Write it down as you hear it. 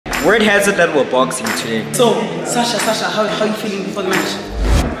Word has it that we're boxing today. So, Sasha, how are you feeling before the match?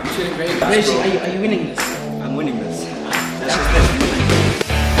 I'm feeling very good. Reggie, are you winning this? I'm winning this. That's just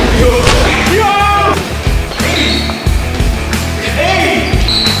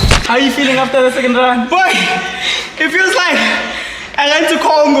How are you feeling after the second round? Boy, it feels like I went to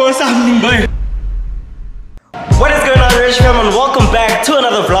Congo or something, boy. What is going on, Reggie Fam, and welcome back to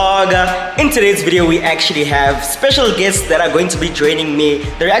another vlog. In today's video, we actually have special guests that are going to be joining me.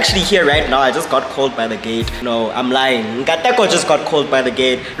 They're actually here right now. I just got called by the gate. No, I'm lying. Ngateko just got called by the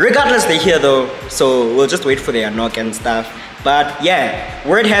gate. Regardless, they're here though, so we'll just wait for their knock and stuff. But yeah,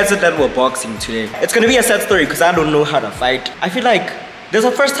 word has it that we're boxing today. It's gonna be a sad story because I don't know how to fight. I feel like there's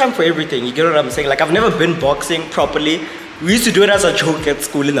a first time for everything, you get what I'm saying? Like, I've never been boxing properly. We used to do it as a joke at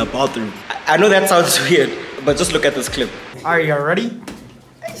school in the bathroom. I know that sounds weird, but just look at this clip. Are you ready?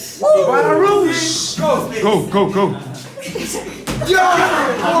 Go!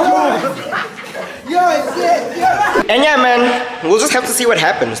 And yeah, man, we'll just have to see what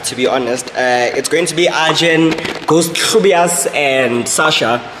happens, to be honest. It's going to be Arjen, Ghost Trubias, and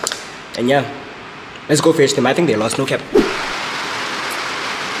Sasha. And yeah, let's go face them. I think they lost, no cap.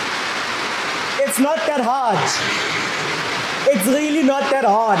 It's not that hard. It's really not that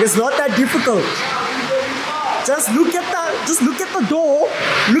hard. It's not that difficult. Just look at the door.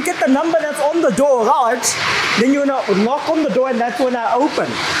 Look at the number that's on the door, right? Then you wanna knock on the door and that's when I open.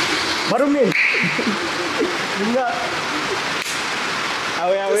 What do you mean? You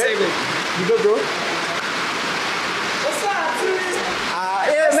go, bro. What's up, dude?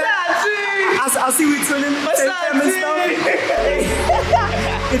 Yeah, man. I'll see you soon in the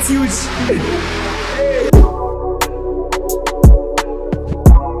It's huge.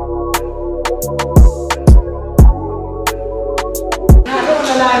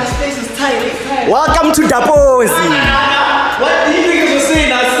 This place is tight, it's tight. Welcome to Dapozi. What do you think you were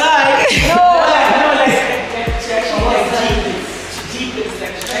saying outside? No, like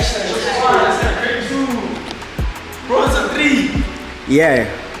bronze of 3. Yeah.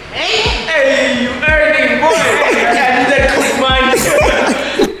 Hey, you earning, boy! I need that quick mind.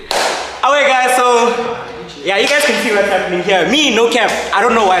 Alright, guys, so yeah, you guys can see what's happening here. Me, no cap. I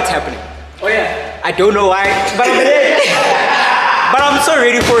don't know why it's happening. Oh, yeah. I don't know why, but I'm ready. But I'm so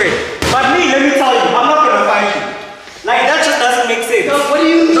ready for it. But me, let me tell you, I'm not gonna fight you. Like, that just doesn't make sense. No, what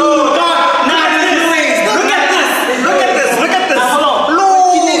do you mean? No, dog. Nah, look at this. Look at this. Look at this. Hold on.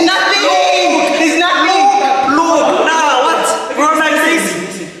 Look. There's nothing. There's nothing. Look. Nah, what? Bro, am I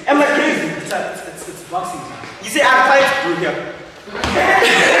crazy? Am I crazy? It's boxing. You say I fight bro here.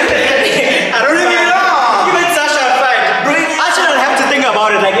 I don't even know. Even Sasha fight. Bro, I shouldn't have to think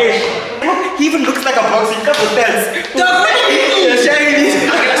about it like, hey, look, he even looks like a boxing couple dance. Dog, what do you mean? You're sharing these.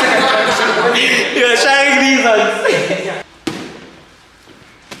 You're sharing these ones.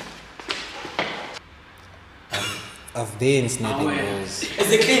 I've been snapping balls.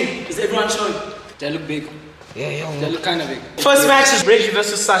 Is it clean? Is everyone showing? They look big. Yeah, They look kind of big. First match is Reggie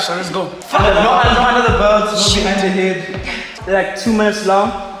versus Sasha. Let's go. No under the belt, no behind the head. They're like 2 minutes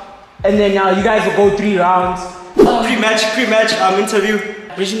long. And then now you guys will go 3 rounds. Pre-match interview.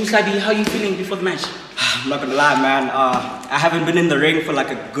 Reggie Mohlabi, how are you feeling before the match? I'm not gonna lie, man. I haven't been in the ring for like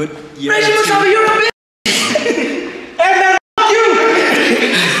a good year. Reggie Mohlabi, you're a bitch! Hey man, fuck you!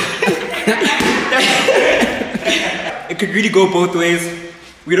 It could really go both ways.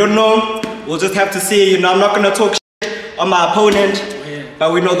 We don't know. We'll just have to see. You know, I'm not gonna talk shit on my opponent,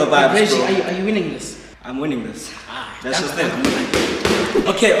 but we know the vibes, Reggie, bro. are you winning this? I'm winning this. That's just it.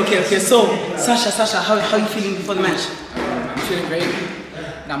 Okay. So, Sasha, how are you feeling before the match? I'm feeling very good.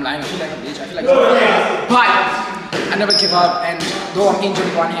 And I'm lying. I feel like a bitch. I feel like but I never give up. And though I'm injured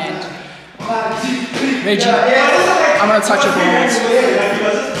in one hand, Reggie, I'm gonna touch your bones.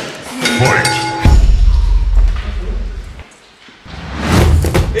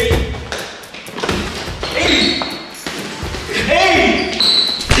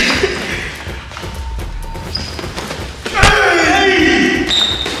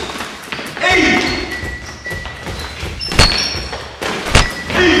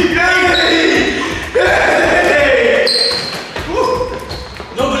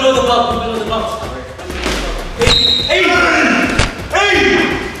 No below the belt.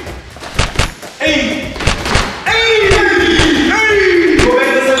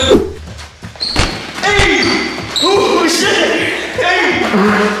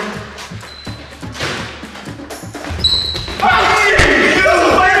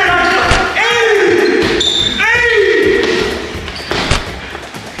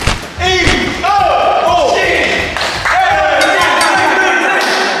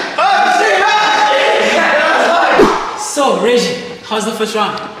 So, Reggie, how's the first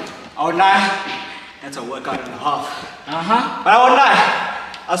round? I won't lie, that's a workout and a half. But I won't lie,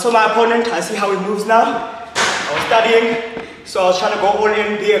 I saw my opponent, I see how he moves now. I was studying, so I was trying to go all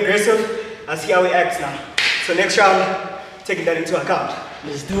in, be aggressive. I see how he acts now. So next round, taking that into account.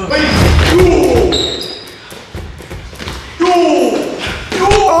 Let's do it.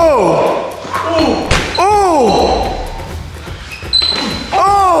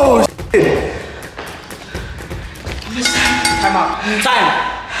 Time out.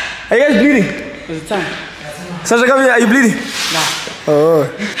 Time. Are you guys bleeding? Is it time? Sasha, come here. Are you bleeding? Nah. Oh.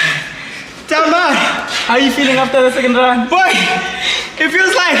 Damn man, How are you feeling after the second round? boy, it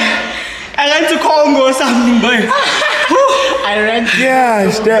feels like I went to Congo or something, boy. I ran.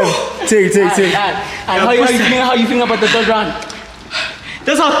 Gosh, damn. Take. How are you feeling about the third round?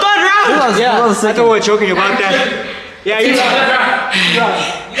 That's our third round. Yeah. I thought we were joking about that. Yeah, you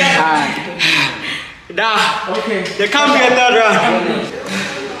Nah, Okay. there can't be a third round.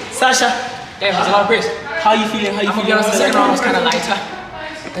 Sasha. Damn, there's a lot of praise. How are you feeling? I'm gonna be honest, the second round was kind of lighter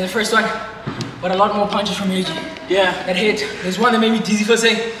than the first one, but a lot more punches from Reggie. Yeah. That hit. There's one that made me dizzy for a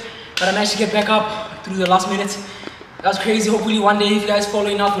second, but I managed to get back up through the last minute. That was crazy. Hopefully one day, if you guys follow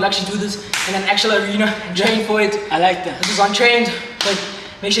enough, we'll actually do this in an actual arena and train for it. I like that. This is untrained, but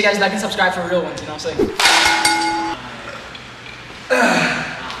make sure you guys like and subscribe for real ones, you know what I'm saying?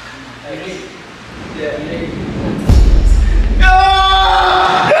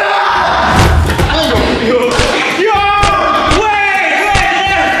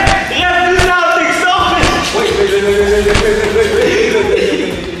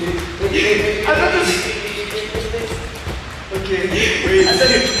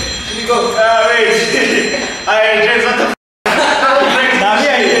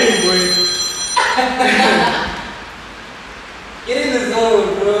 Get in the zone,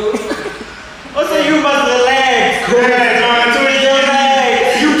 bro. Also, you must relax.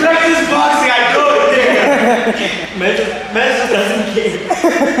 You practice boxing, I know it. Magic doesn't care.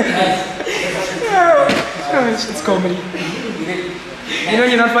 It's comedy. You know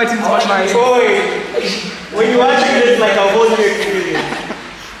you're not fighting too much, man. Boy, when you watch it, it's like a whole new experience.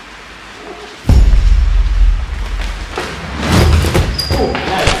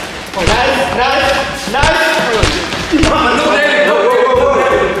 Nice.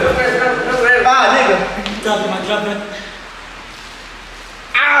 Drop it.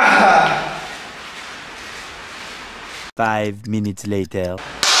 5 minutes later.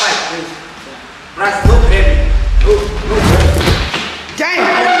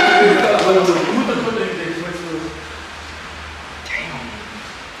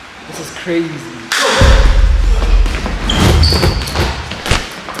 This is crazy.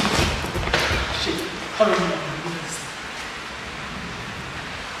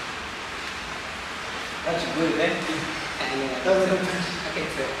 That's good, man.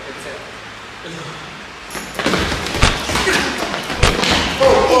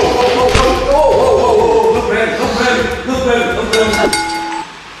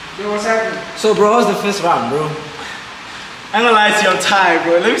 So, bro, how's the first round, bro? I'm gonna lie to you, I'm tired,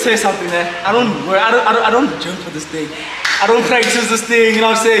 bro. Let me say something, man. I don't jump for this thing. I don't practice this thing, you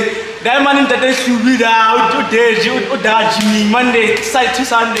know what I'm saying? That man in the day should be there, Jimmy, Monday, to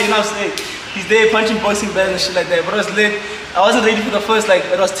Sunday, you know what I'm saying? He's there punching boxing bells and shit like that. But I was late. I wasn't ready for the first, like,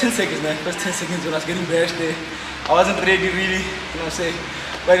 it was 10 seconds, man. First 10 seconds when I was getting bashed there. I wasn't ready, really, you know what I'm saying?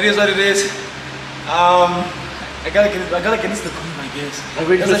 But it is what it is. I gotta get into the groove, I guess. I'm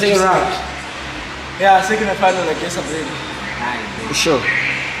ready for the second round. Yeah, second and final, I guess I'm ready. For sure.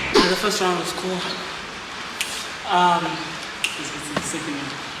 The first round was cool. It's the second one.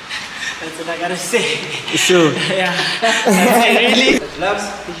 That's what I gotta say. For sure. Yeah. Really? Loves,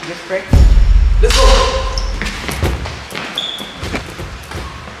 did you just pray? Let's go.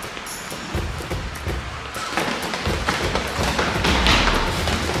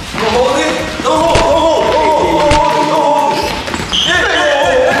 Hold it. Don't hold.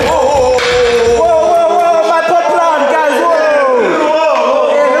 My top plan, guys.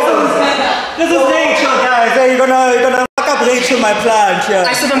 Yeah, this is Rachel, guys. Hey, you're gonna fuck up Rachel, my plan. Yeah.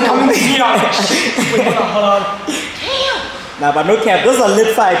 I said I'm coming to you. Wait, hold on. Nah, but no cap. This is a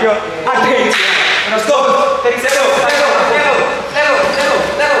lit fight, yo. Let's go. Take it.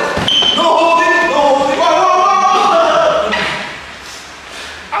 Level. No hold it.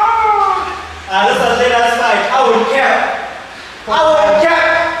 This is a lit ass fight. I wouldn't care.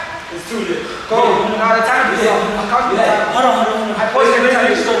 It's too lit. Go. Now the time is up. I'm counting the time. Hold on. I paused every time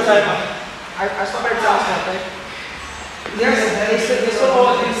you start timer. I stopped every time I start, right? Yes, they still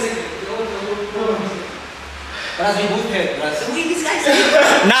all 10 seconds. That's me move here.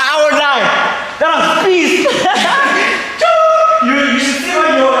 Nah, I would lie. That was peace. You should see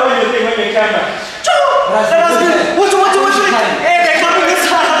when you're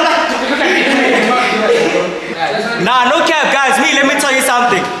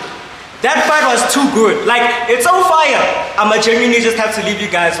good. Like, it's so fire. I'ma genuinely just have to leave you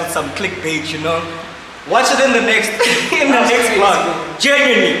guys with some clickbait, you know. Watch it in the next vlog.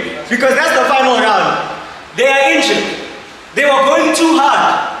 Genuinely. Because that's the final round. They are injured. They were going too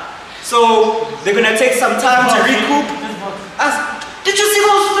hard. So they're gonna take some time to recoup. Did you see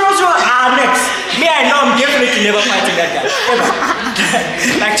those throws? Next. Me, I know I'm definitely never fighting that guy. Ever.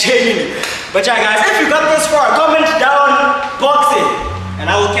 Like, genuinely. But yeah, guys, if you got this far, comment down boxing. And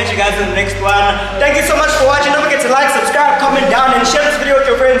I will catch you guys in the next one. Thank you so much for watching. Don't forget to like, subscribe, comment down, and share this video with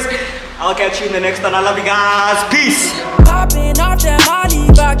your friends. I'll catch you in the next one. I love you guys. Peace. Popping off that Molly,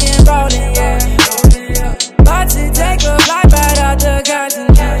 rockin' rollin', yeah. About to take a flight right out the garden.